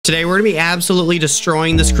Today, we're going to be absolutely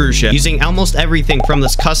destroying this cruise ship using almost everything from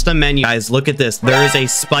this custom menu. Guys, look at this. There is a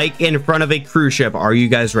spike in front of a cruise ship. Are you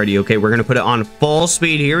guys ready? Okay, we're going to put it on full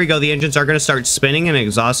speed. Here we go. The engines are going to start spinning and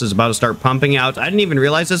exhaust is about to start pumping out. I didn't even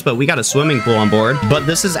realize this, but we got a swimming pool on board. But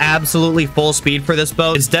this is absolutely full speed for this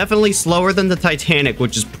boat. It's definitely slower than the Titanic,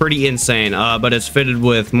 which is pretty insane. But it's fitted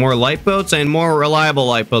with more lifeboats and more reliable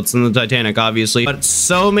lifeboats than the Titanic, obviously. But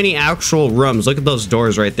so many actual rooms. Look at those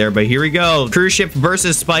doors right there. But here we go. Cruise ship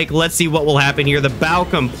versus spike. Let's see what will happen here. The bow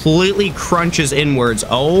completely crunches inwards.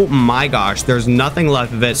 Oh my gosh, there's nothing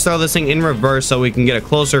left of it. Let's throw this thing in reverse so we can get a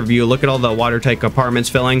closer view. Look at all the watertight compartments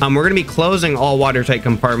filling. We're gonna be closing all watertight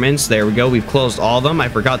compartments. There we go. We've closed all of them. I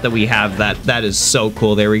forgot that we have that. That is so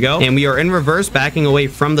cool. There we go. And we are in reverse, backing away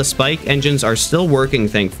from the spike. Engines are still working,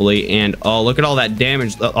 thankfully. And oh, look at all that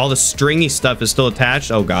damage. All the stringy stuff is still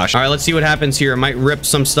attached. Oh gosh. All right, let's see what happens here. It might rip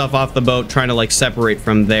some stuff off the boat, trying to like separate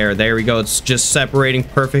from there. There we go. It's just separating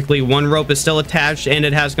perfectly. One rope is still attached and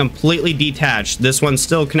it has completely detached. This one's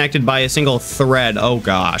still connected by a single thread. Oh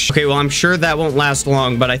gosh. Okay, well, I'm sure that won't last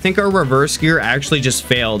long, but I think our reverse gear actually just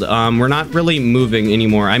failed. We're not really moving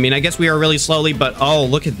anymore. I mean, I guess we are really slowly, but oh,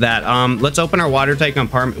 look at that. Let's open our watertight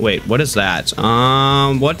compartment. Wait, what is that?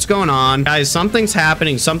 What's going on? Guys, something's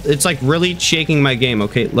happening. It's like really shaking my game.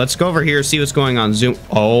 Okay, let's go over here, see what's going on. Zoom.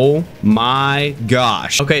 Oh my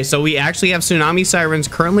gosh. Okay, so we actually have tsunami sirens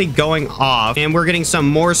currently going off and we're getting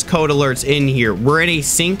some Morse code alerts in here. We're in a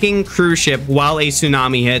sinking cruise ship while a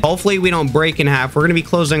tsunami hits. Hopefully we don't break in half. We're going to be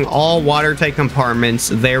closing all watertight compartments.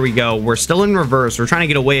 There we go. We're still in reverse. We're trying to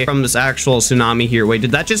get away from this actual tsunami here. Wait,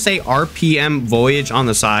 did that just say RPM voyage on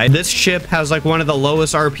the side? This ship has like one of the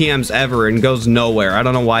lowest RPMs ever and goes nowhere. I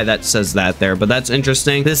don't know why that says that there, but that's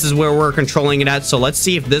interesting. This is where we're controlling it at. So let's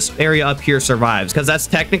see if this area up here survives, because that's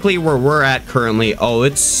technically where we're at currently. Oh,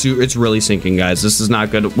 it's really sinking, guys. This is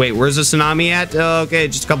not good. Wait, where's the tsunami at? Okay,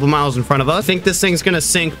 just a couple miles in front of us. I think this thing's gonna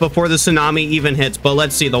sink before the tsunami even hits, but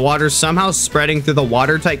let's see. The water's somehow spreading through the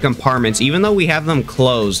watertight compartments, even though we have them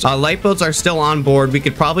closed. Lifeboats are still on board. We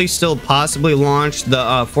could probably still possibly launch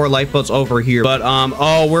the 4 lifeboats over here, but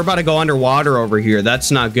oh, we're about to go underwater over here. That's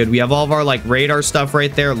not good. We have all of our like radar stuff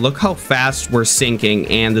right there. Look how fast we're sinking,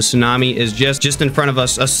 and the tsunami is just in front of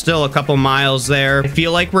us. Still a couple miles there. I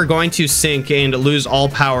feel like we're going to sink and lose all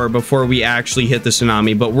power before we actually hit the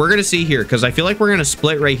tsunami, but we're gonna see here, because I feel like we're gonna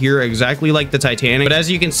split right here, exactly like the Titanic. But as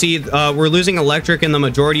you can see, we're losing electric in the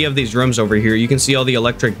majority of these rooms over here. You can see all the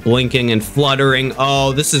electric blinking and fluttering.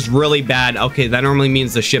 Oh, this is really bad. Okay, that normally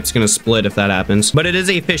means the ship's gonna split if that happens, but it is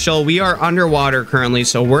official. We are underwater currently,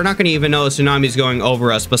 so we're not gonna even know a tsunami is going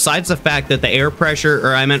over us, besides the fact that the air pressure,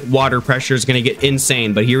 or I meant water pressure, is gonna get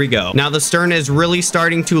insane. But here we go. Now the stern is really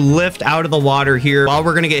starting to lift out of the water here while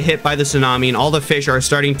we're gonna get hit by the tsunami, and all the fish are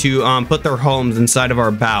starting to put their homes inside of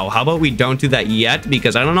our bow. How about we don't do that yet,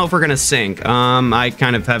 because I don't know if we're gonna sink. I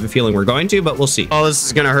kind of have a feeling we're going to, but we'll see. Oh, this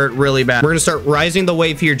is gonna hurt really bad. We're gonna start rising the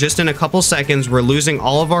wave here just in a couple seconds. We're losing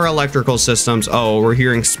all of our electrical systems. Oh, we're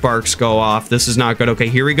hearing sparks go off. This is not good. Okay,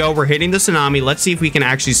 here we go. We're hitting the tsunami. Let's see if we can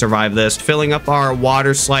actually survive this. Filling up our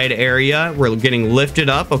water slide area. We're getting lifted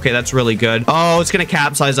up. Okay, that's really good. Oh, it's gonna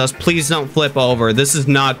capsize us. Please don't flip over. This is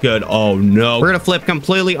not good. Oh no. We're gonna flip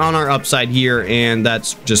completely on our upside here, and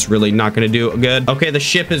that's just really not gonna do good. Okay, the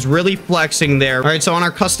ship is really flexing there. All right, so on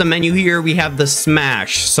our custom menu here, we have the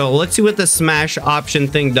smash. So let's see what the smash option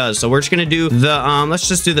thing does. So we're just gonna do the let's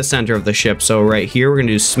just do the center of the ship. So right here, we're gonna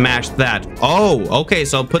do smash that. Oh, okay,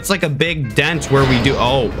 so it puts like a big dent where we do.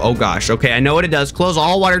 Oh gosh. Okay, I know what it does. Close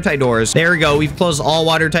all watertight doors. There we go. We've closed all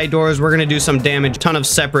watertight doors. We're gonna do some damage. Ton of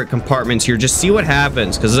separate compartments here. Just see what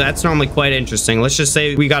happens, because that's normally quite interesting. Let's just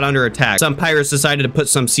say we got under attack. Some pirates decided to put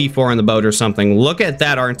some C4 in the boat or something. Look at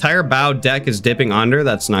that. Our entire bow deck is dipping under.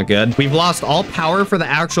 That's not good. We've lost all power for the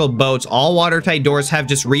actual boats. All watertight doors have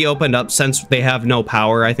just reopened up since they have no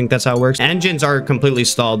power. I think that's how it works. Engines are completely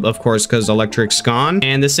stalled, of course, because electric's gone,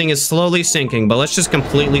 and this thing is slowly sinking. But let's just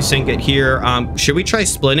completely sink it here. Should we try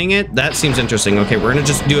splitting it? That seems interesting. Okay, we're gonna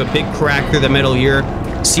just do a big crack through the middle here.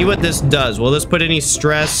 See what this does. Will this put any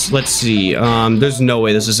stress? Let's see. There's no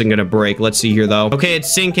way this isn't gonna break. Let's see here though. Okay,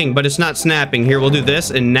 it's sinking, but it's not snapping. Here, we'll do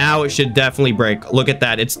this, and now it should definitely break. Look at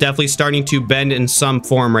that. It's definitely starting to bend in some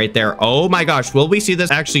form right there. Oh my gosh, will we see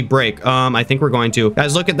this actually break? I think we're going to.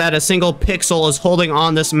 Guys, look at that. A single pixel is holding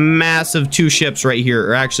on this massive 2 ships right here,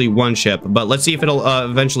 or actually 1 ship, but let's see if it'll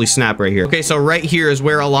eventually snap right here. Okay, so right here is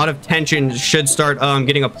where a lot of tension should start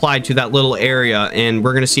getting applied to that little area, and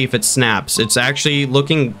we're gonna see if it snaps. It's actually looking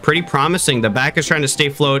looking pretty promising. The back is trying to stay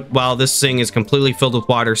afloat while this thing is completely filled with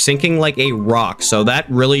water, sinking like a rock. So that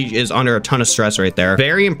really is under a ton of stress right there.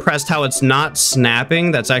 Very impressed how it's not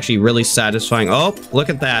snapping. That's actually really satisfying. Oh, look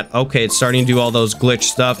at that. Okay, it's starting to do all those glitch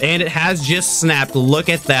stuff, and it has just snapped. Look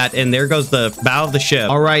at that, and there goes the bow of the ship.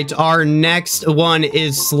 All right, our next one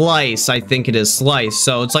is Slice. I think it is Slice.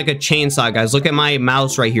 So it's like a chainsaw, guys. Look at my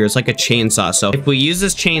mouse right here. It's like a chainsaw. So if we use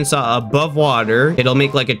this chainsaw above water, it'll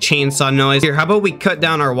make like a chainsaw noise. Here, how about we cut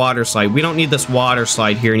down our water slide? We don't need this water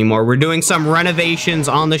slide here anymore. We're doing some renovations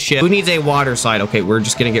on the ship. Who needs a water slide? Okay, we're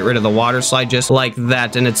just gonna get rid of the water slide just like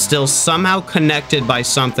that, and it's still somehow connected by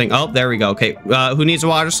something. Oh, there we go. Okay, who needs a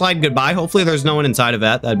water slide? Goodbye. Hopefully there's no one inside of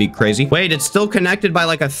that. That'd be crazy. Wait, it's still connected by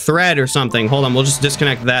like a thread or something. Hold on, we'll just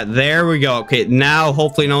disconnect that. There we go. Okay, now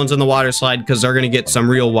hopefully no one's in the water slide because they're gonna get some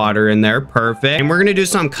real water in there. Perfect. And we're gonna do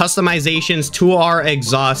some customizations to our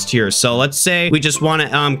exhaust here. So let's say we just want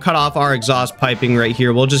to cut off our exhaust piping right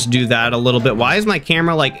here. We'll just do that a little bit. Why is my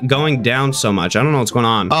camera like going down so much? I don't know what's going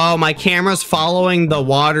on. Oh, my camera's following the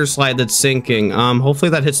water slide that's sinking. Hopefully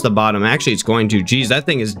that hits the bottom. Actually, it's going to. Geez, that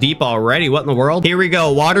thing is deep already. What in the world? Here we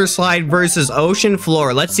go. Water slide versus ocean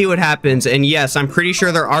floor. Let's see what happens. And yes, I'm pretty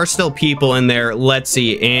sure there are still people in there. Let's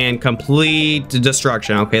see. And complete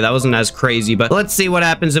destruction. Okay, that wasn't as crazy, but let's see what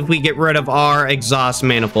happens if we get rid of our exhaust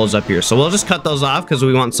manifolds up here. So we'll just cut those off because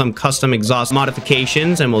we want some custom exhaust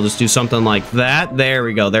modifications, and we'll just do something like that. There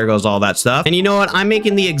we go. There goes all that stuff. And you know what? I'm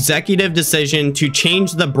making the executive decision to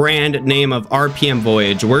change the brand name of RPM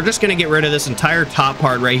Voyage. We're just gonna get rid of this entire top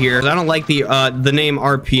part right here. I don't like the name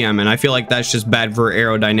RPM, and I feel like that's just bad for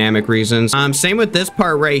aerodynamic reasons. Same with this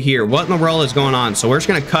part right here. What in the world is going on? So we're just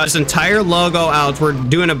gonna cut this entire logo out. We're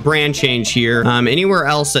doing a brand change here. Anywhere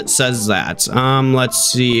else that says that.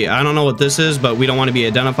 Let's see. I don't know what this is, but we don't want to be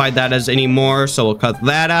identified that as anymore, so we'll cut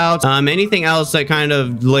that out. Anything else that kind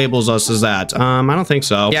of labels us as that? I don't think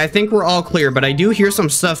so. Yeah, I think we're all clear, but I do hear some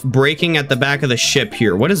stuff breaking at the back of the ship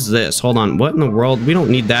here. What is this? Hold on. What in the world? We don't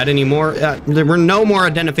need that anymore. There were no more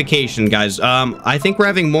identification, guys. I think we're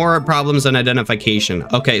having more problems than identification.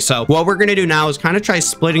 Okay, so what we're gonna do now is kind of try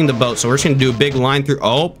splitting the boat. So we're just gonna do a big line through.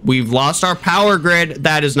 Oh, we've lost our power grid.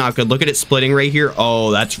 That is not good. Look at it splitting right here.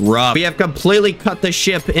 Oh, that's rough. We have completely cut the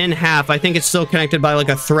ship in half. I think it's still connected by like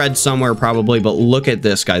a thread somewhere probably, but look at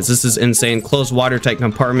this, guys. This is insane. Closed watertight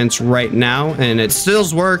compartments right now, and it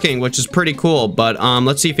still's working, which is pretty cool, but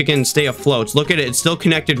let's see if it can stay afloat. Look at it. It's still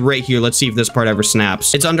connected right here. Let's see if this part ever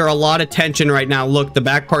snaps. It's under a lot of tension right now. Look, the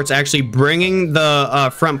back part's actually bringing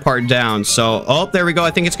the front part down. So, oh, there we go.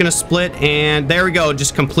 I think it's gonna split, and there we go.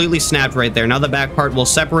 Just completely snapped right there. Now the back part will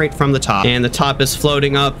separate from the top, and the top is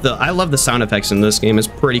floating up. I love the sound effects in this game. It's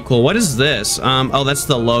pretty cool. What is this? Oh, that's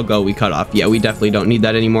the logo we cut off. Yeah, we definitely don't need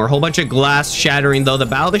that anymore. A whole bunch of glass shattering, though. The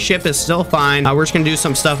bow of the ship is still fine. We're just gonna do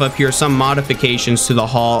some stuff up here, some modifications to the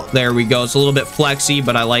hull. There we go. It's a little bit flexy,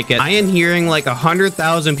 but I like it. I am hearing like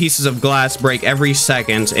 100,000 pieces of glass break every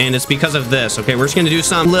second, and it's because of this. Okay, we're just gonna do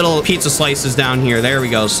some little pizza slices down here. There we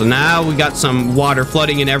go. So now we got some water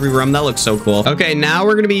flooding in every room. That looks so cool. Okay, now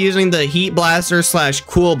we're gonna be using the heat blaster slash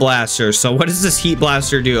cool blaster. So what does this heat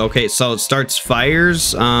blaster do? Okay, so it starts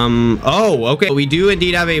fires. Oh, okay. We do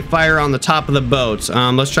indeed have a fire on the top of the boat.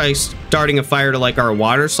 Let's try starting a fire to like our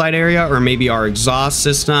water slide area, or maybe our exhaust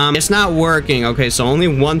system. It's not working. Okay, so only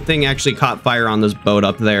one thing actually caught fire on this boat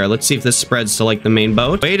up there. Let's see if this spreads to like the main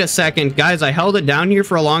boat. Wait a second, guys. I held it down here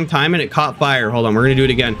for a long time and it caught fire. Hold on, we're gonna do it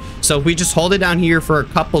again. So if we just hold it down here for a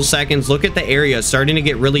couple seconds, look at the area. It's starting to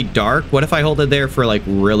get really dark. What if I hold it there for like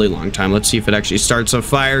really long time? Let's see if it actually starts a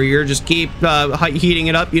fire here. Just keep heating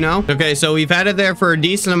it up, you know? Okay, so we've had it there for a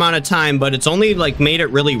decent amount of time, but it's only like made it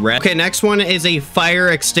really red. Okay, next one is a fire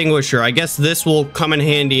extinguisher. I guess this will come in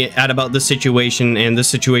handy at about this situation and this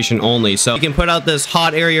situation only. So you can put out this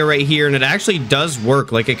hot area right here, and it actually does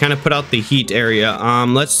work. Like it kind of put out the heat area.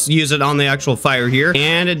 Let's use it on the actual fire here,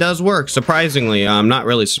 and it does work, surprisingly. Not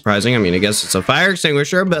really surprising. I mean, I guess it's a fire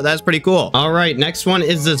extinguisher, but that's pretty cool. All right, next one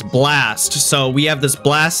is this blast. So we have this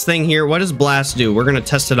blast thing here. What does blast do? We're gonna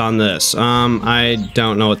test it on this. I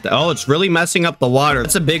don't know what oh, it's really messing up the water.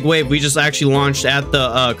 That's a big wave we just actually launched at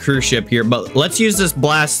the cruise ship here, but let's use this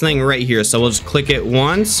blast thing right here. So we'll just click it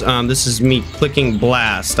once. This is me clicking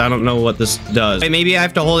blast. I don't know what this does. Maybe I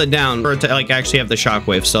have to hold it down for it to like actually have the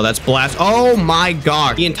shockwave. So that's blast. Oh my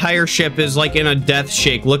gosh, the entire ship is like in a death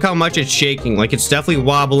shake. Look how much it's shaking. Like it's definitely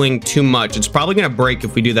wobbling too much. It's probably gonna break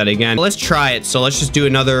if we do that again. Let's try it. So let's just do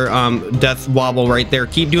another death wobble right there.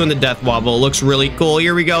 Keep doing the death wobble. It looks really cool.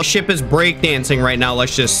 Here we go. The ship is breakdancing right now.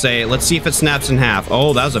 Let's just say, let's see if it snaps in half.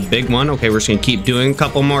 Oh, that was a big one. Okay, we're just gonna keep doing a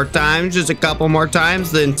couple more times. Just a couple more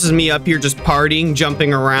times. Then this is me me up here just partying,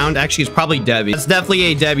 jumping around. Actually, it's probably Debbie. That's definitely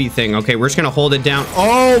a Debbie thing. Okay, we're just gonna hold it down.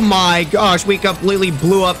 Oh my gosh, we completely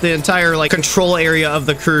blew up the entire like control area of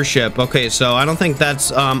the cruise ship. Okay, so I don't think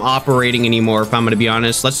that's operating anymore, if I'm gonna be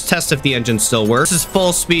honest. Let's test if the engine still works. This is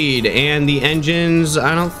full speed, and the engines,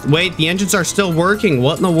 wait, the engines are still working.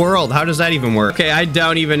 What in the world? How does that even work? Okay, I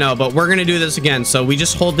don't even know, but we're gonna do this again. So we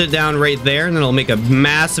just hold it down right there, and then it'll make a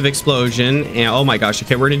massive explosion. And oh my gosh,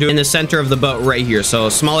 okay, we're gonna do it in the center of the boat right here. So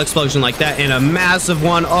a small explosion like that, and a massive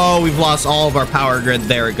one. Oh, we've lost all of our power grid.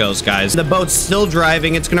 There it goes, guys. The boat's still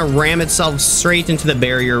driving. It's gonna ram itself straight into the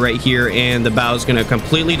barrier right here, and the bow is gonna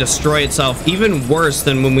completely destroy itself, even worse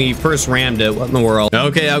than when we first rammed it. What in the world?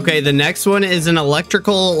 Okay, the next one is an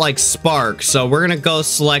electrical like spark, so we're gonna go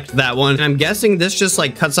select that one. I'm guessing this just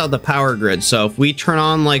like cuts out the power grid. So if we turn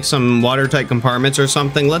on like some watertight compartments or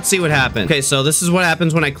something, let's see what happens. Okay, so this is what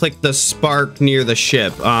happens when I click the spark near the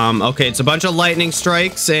ship. Okay, it's a bunch of lightning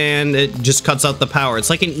strikes, and it just cuts out the power. It's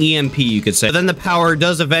like an EMP, you could say. But then the power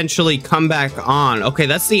does eventually come back on. Okay,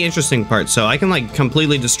 that's the interesting part. So I can like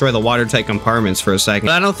completely destroy the watertight compartments for a second.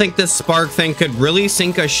 But I don't think this spark thing could really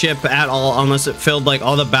sink a ship at all unless it filled like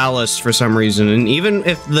all the ballast for some reason. And even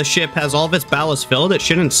if the ship has all of its ballast filled, it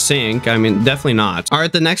shouldn't sink. I mean, definitely not. All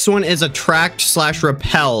right, the next one is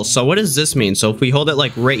attract/repel. So what does this mean? So if we hold it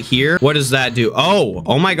like right here, what does that do?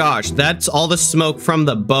 Oh my gosh, that's all the smoke from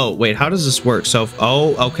the boat. Wait, how does this work? So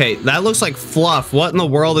okay, that looks like fluff. What in the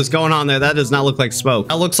world is going on there? That does not look like smoke.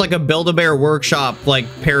 That looks like a Build-A-Bear workshop like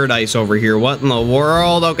paradise over here. What in the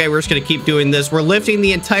world? Okay, we're just gonna keep doing this. We're lifting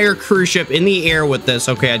the entire cruise ship in the air with this.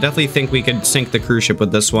 Okay, I definitely think we could sink the cruise ship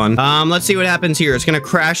with this one. Let's see what happens here. It's gonna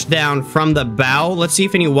crash down from the bow. Let's see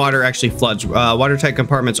if any water actually floods. Watertight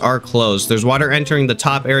compartments are closed. There's water entering the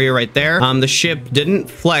top area right there. The ship didn't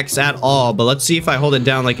flex at all, but let's see if I hold it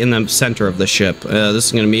down like in the center of the ship. This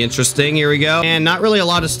is gonna be interesting. Here we go. And not really a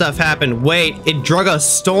lot of stuff happened. Wait, it drug a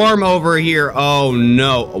storm over here. Oh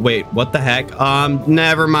no. Wait, what the heck?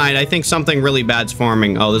 Never mind. I think something really bad's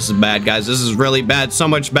forming. Oh, this is bad, guys. This is really bad. So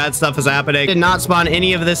much bad stuff is happening. Did not spawn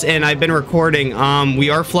any of this in. I've been recording. We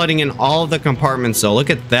are flooding in all of the compartments, so look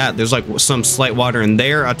at that. There's like some slight water in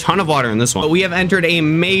there, a ton of water in this one. But we have entered a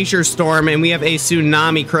major storm, and we have a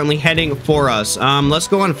tsunami currently heading for us. Let's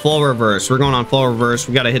go on full reverse. We're going on full reverse.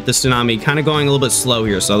 We got to hit the tsunami, kind of going a little bit slow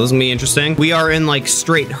here, so this is gonna be interesting. We are in like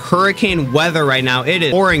straight hurricane weather right now. It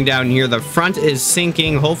is pouring down here. The front is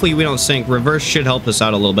sinking. Hopefully we don't sink. Reverse should help us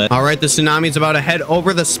out a little bit. All right, the tsunami is about to head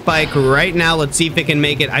over the spike right now. Let's see if it can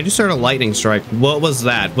make it. I just heard a lightning strike. What was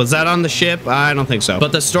that? Was that on the ship? I don't think so.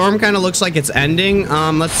 But the storm kind of looks like it's ending.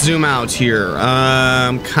 Let's zoom out here.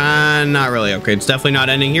 Not really. Okay, it's definitely not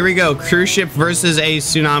ending. Here we go. Cruise ship versus a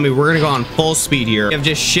tsunami. We're gonna go on full speed here. We have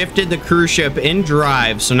just shifted the cruise ship in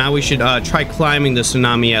drive, so now we should try climbing the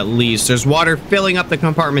tsunami at least. There's water filling up the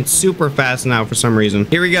compartment super fast now for some reason.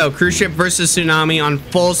 Here we go. Cruise ship versus tsunami on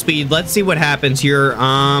full speed. Let's see what happens here.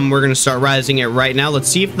 We're gonna start rising it right now. Let's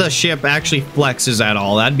see if the ship actually flexes at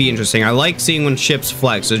all. That'd be interesting. I like seeing when ships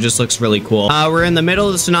flex. It just looks really cool. We're in the middle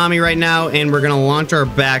of the tsunami right now, and we're gonna launch our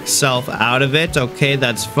back self out of it. Okay,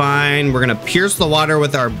 that's fine. We're gonna pierce the water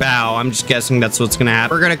with our bow. I'm just guessing that's what's gonna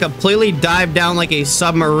happen. We're gonna completely dive down like a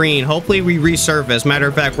submarine. Hopefully we resurface. Matter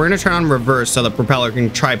of fact, we're gonna turn on reverse so the propeller can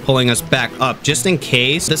try pulling us back up just in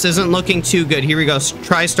case. This isn't looking too good. Here we go.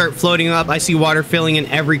 Try start floating up. I see water filling in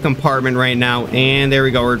every compartment right now, and there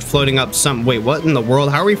we go. We're floating up some. Wait, what in the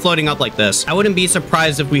world? How are we floating up like this? I wouldn't be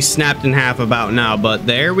surprised if we snapped in half about now, but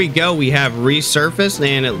there we go. We have resurfaced,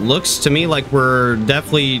 and it looks to me like we're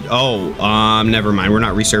definitely never mind, we're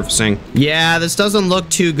not resurfacing. Yeah, this doesn't look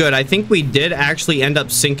too good. I think we did actually end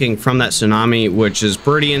up sinking from that tsunami, which is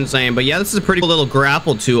pretty insane. But yeah, this is a pretty cool little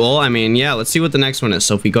grapple tool. I mean, yeah, let's see what the next one is.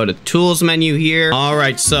 So if we go to tools menu here. All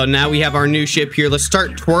right, so now we have our new ship here. Let's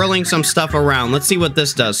start twirling some stuff around. Let's see what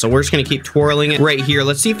this does. So we're just gonna keep twirling it right here.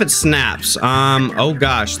 Let's see if it snaps. Oh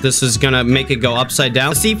gosh, this is gonna make it go upside down.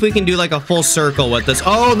 Let's see if we can do like a full circle with this.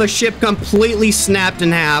 Oh, the ship completely snapped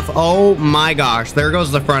in half. Oh my gosh, there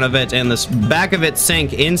goes the front of it, and this back of it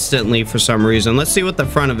sank instantly for some reason. Let's see what the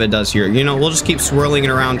front of it does here. You know, we'll just keep swirling it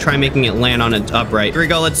around, try making it land on it upright. Here we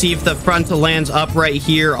go. Let's see if the front lands upright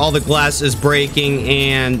here. All the glass is breaking,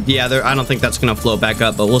 and yeah, I don't think that's gonna float back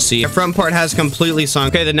up, but we'll see. The front part has completely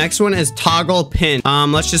sunk. Okay, the next one is toggle pin.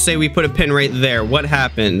 Let's just say we put a pin right there. What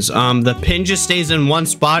happens? The pin just stays in one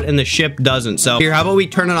spot and the ship doesn't. So here, how about we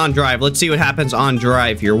turn it on drive? Let's see what happens on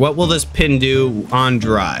drive here. What will this pin do on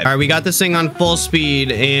drive? All right, we got this thing on full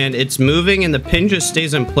speed, and it's moving, and the pin just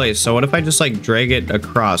stays in place. So what if I just like drag it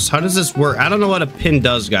across? How does this work? I don't know what a pin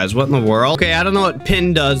does, guys. What in the world? Okay, I don't know what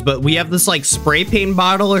pin does, but we have this like spray paint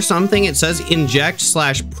bottle or something. It says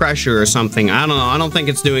inject/pressure or something. I don't know. I don't think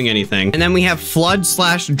it's doing anything. And then we have flood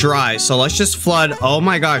slash dry. So let's just flood. Oh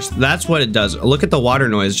my gosh, that's what it does. Look at the water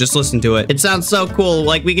noise. Just listen to it. It sounds so cool.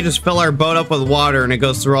 Like we could just fill our boat up with water and it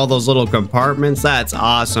goes through all those little compartments. That's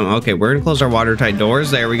awesome. Okay, we're gonna close our watertight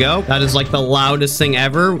doors. There we go. That is like the loudest thing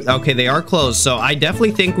ever. Okay, they are closed. So I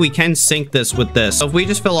definitely think we can sink this with this. So if we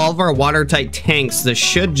just fill all of our watertight tanks, this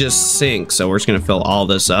should just sink. So we're just gonna fill all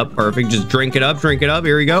this up. Perfect. Just drink it up, drink it up.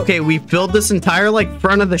 Here we go. Okay, we filled this entire like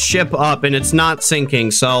front of the ship up and it's not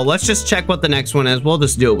sinking. So let's just check what the next one is. We'll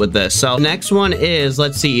just do it with this. So next one is,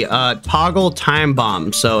 let's see, toggle time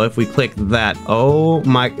bomb. So if we click that, oh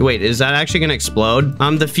my, wait, is that actually gonna explode?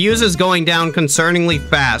 The fuse is going down concerningly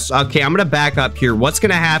fast. Okay, I'm gonna back up here. What's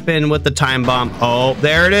gonna happen with the time bomb? Oh,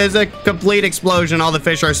 there it is, a complete explosion. All the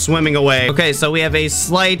fish are swimming away. Okay, so we have a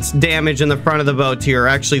slight damage in the front of the boat here,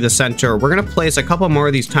 actually the center. We're gonna place a couple more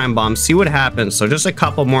of these time bombs, see what happens. So just a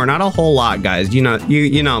couple more, not a whole lot, guys. You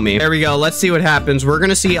know me. There we go. Let's see what happens. We're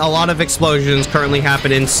gonna see a lot of explosions currently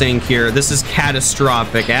happen in sync here. This is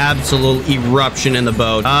catastrophic. Absolute eruption in the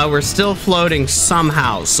boat. We're still floating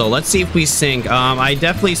somehow. So let's see if we sink. I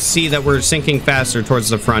definitely see that we're sinking faster towards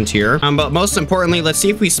the front here. But most importantly, let's see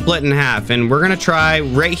if we split in half. And we're gonna try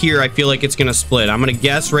right here. I feel like it's gonna split. I'm gonna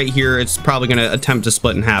guess right here. It's probably gonna attempt to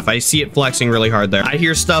split in half. I see it flexing really hard there. I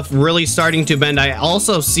hear stuff really starting to bend. I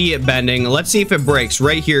also see it bending. Let's see if it breaks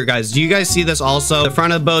right here, guys. Do you guys see this also? The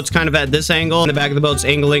front of the boat's kind of at this angle and the back of the boat's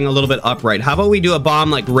angling a little bit upright. How about we do a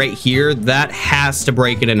bomb like right here? That has to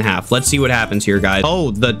break it in half. Let's see what happens here, guys.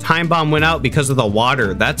 Oh, the time bomb went out because of the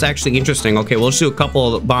water. That's actually interesting. Okay, we'll just do a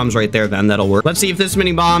couple of bombs right there then. That'll work. Let's see if this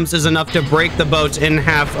many bombs is enough to break the boat in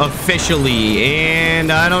half officially.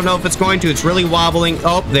 And I don't know if it's going to. It's really wobbling.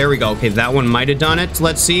 Oh, there we go. Okay, that one might have done it.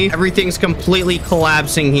 Let's see. Everything's completely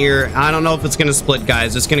collapsing here. I don't know if it's going to split,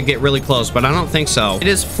 guys. It's going to get really close, but I don't think so. It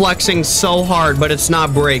is flexing so hard, but it's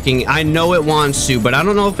not breaking. I know it wants to, but I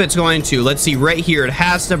don't know if it's going to. Let's see right here. It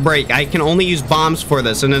has to break. I can only use bombs for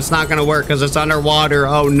this, and it's not going to work because it's underwater.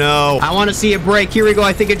 Oh, no. I want to see it break. Here we go.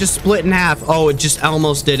 I think it just split in half. Oh, it just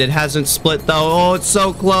almost did. It hasn't split, though. Oh, it's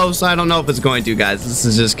so close. I don't know if it's going to, guys. This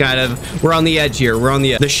is just kind of, we're on the edge here. We're on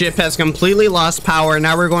the edge. The ship has completely lost power.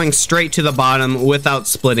 Now we're going straight to the bottom without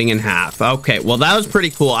splitting in half. Okay, well, that was pretty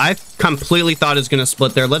cool. I completely thought it was going to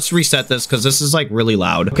split there. Let's reset this because this is like really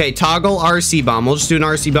loud. Okay, toggle RC bomb. We'll just do an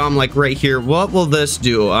RC bomb like right here. What will this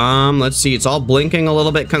do? Let's see. It's all blinking a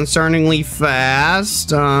little bit concerningly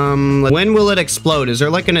fast. When will it explode? Is there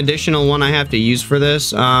like an additional one I have to use for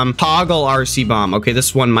this? Toggle RC bomb. Okay,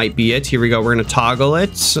 this one might be it. Here we go. We're going to toggle it.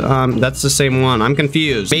 That's the same one. I'm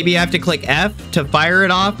confused. Maybe I have to click F to fire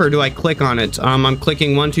it off, or do I click on it? I'm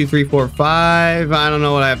clicking 1, 2, 3, 4, 5. I don't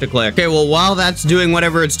know what I have to click. Okay, well, while that's doing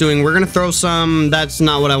whatever it's doing, we're gonna throw some. That's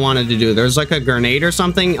not what I wanted to do. There's like a grenade or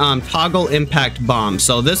something. Toggle impact bomb.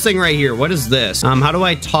 So this thing right here, what is this? How do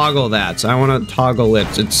I toggle that? I want to toggle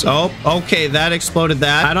it. It's, oh, okay, that exploded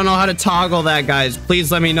that. I don't know how to toggle that, guys.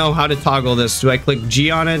 Please let me know how to toggle this. Do I click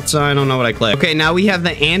G on it? I don't know what I click. Okay, now we have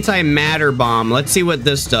the antimatter bomb. Let's see what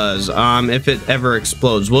this does. If it ever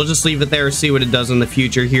explodes. We'll just leave it there, see what it does in the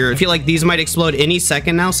future here. I feel like these might explode any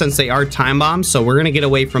second now since they are time bombs, so we're gonna get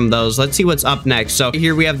away from those. Let's see what's up next. So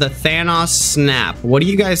here we have the Thanos snap. What do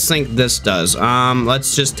you guys think this does?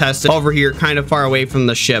 Let's just test it over here, kind of far away from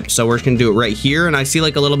the ship. So we're just gonna do it right here, and I see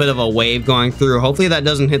like a little bit of a wave going through. Hopefully that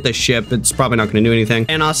doesn't hit the ship. It's probably not gonna do anything.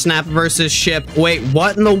 Thanos snap versus ship. Wait,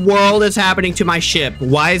 what in the world is happening to my ship?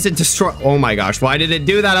 Why is it destroyed? Oh my gosh, why did it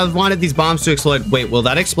do that? I wanted these bombs to explode. Wait, will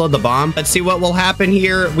that explode the bomb? Let's see what will happen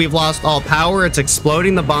here. We've lost all power. It's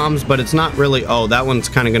exploding the bombs, but it's not really. Oh, that one's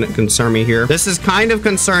kind of gonna concern me here. This is kind of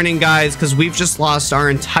concerning, guys, because we've just lost our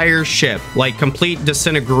entire ship, like complete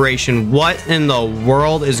disintegration. What in the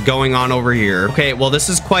world is going on over here? Okay, well, this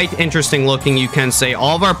is quite interesting looking, you can say.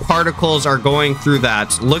 All of our particles are going through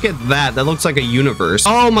that. Look at that. That looks like a universe.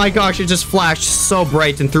 Oh my gosh, it just flashed so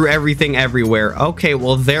bright and threw everything everywhere. Okay,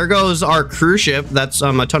 well, there goes our cruise ship. That's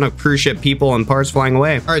a ton of cruise ship people and parts flying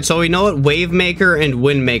away. All right, so we know what wave maker and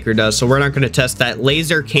wind maker does, so we're not going to test that.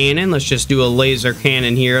 Laser cannon. Let's just do a laser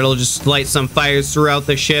cannon here. It'll just light some fires throughout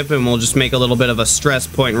the ship, and we'll just make a little bit of a stress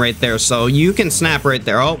point right there. So you can snap right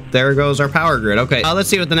there. Oh, there goes our power grid. Okay, let's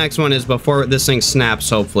see what the next one is before this thing snaps,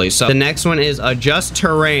 hopefully. So the next one is adjust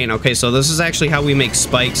terrain. Okay, so this is actually how we make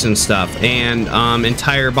spikes and stuff, and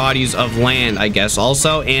entire bodies of land, I guess,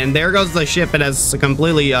 also. And there goes the ship. It has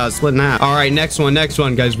completely split in half. All right, next one,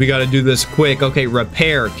 guys. We got to do this quick. Okay,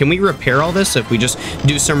 repair. Can we repair all this if we just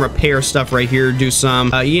do some repair stuff right here? Do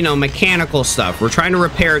some, you know, mechanical stuff. We're trying to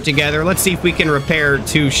repair it together. Let's see if we can repair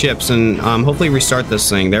 2 ships and hopefully restart this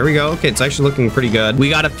thing. thing. There we go. Okay, it's actually looking pretty good. We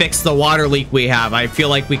got to fix the water leak we have. I feel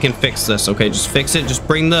like we can fix this. Okay, just fix it. Just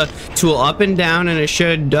bring the tool up and down, and it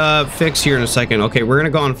should fix here in a second. Okay, we're gonna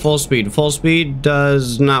go on full speed. Full speed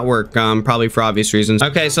does not work, probably for obvious reasons.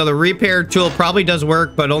 Okay, so the repair tool probably does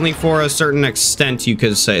work, but only for a certain extent, you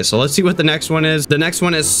could say. So let's see what the next one is. The next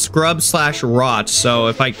one is scrub/rot. So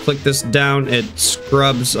if I click this down, it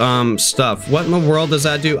scrubs stuff. What in the world does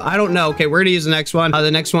that do? I don't know. Okay, we're gonna use the next one.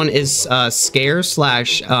 The next one is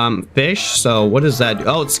scare/fish. So what does that do?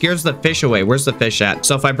 Oh, it scares the fish away. Where's the fish at?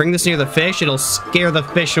 So if I bring this near the fish, it'll scare the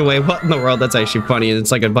fish away. What in the world? That's actually funny.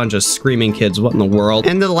 It's like a bunch of screaming kids. What in the world?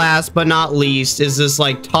 And the last but not least is this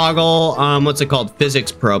like toggle, what's it called?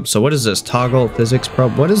 Physics probe. So what is this? Toggle physics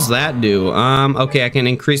probe. What does that do? Okay, I can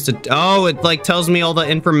increase the, oh, it like tells me all the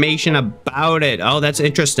information about it. Oh, that's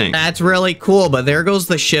interesting. That's really cool. But there goes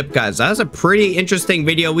the ship, guys. That was a pretty interesting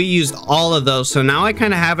video. We used all of those. So now I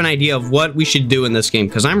kind of have an idea of what we should do in this game,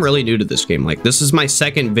 because I'm really new to this game. Like, this is my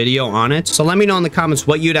second video on it. So let me know in the comments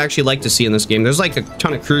what you'd actually like to see in this game. There's like a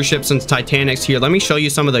ton of cruise ships and Titanics here. Let me show you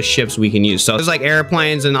some of the ships we can use. So there's like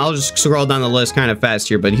airplanes, and I'll just scroll down the list kind of fast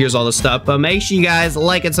here, but here's all the stuff. But make sure you guys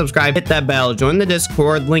like and subscribe, hit that bell, join the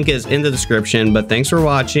Discord, link is in the description. But thanks for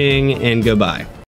watching, and goodbye.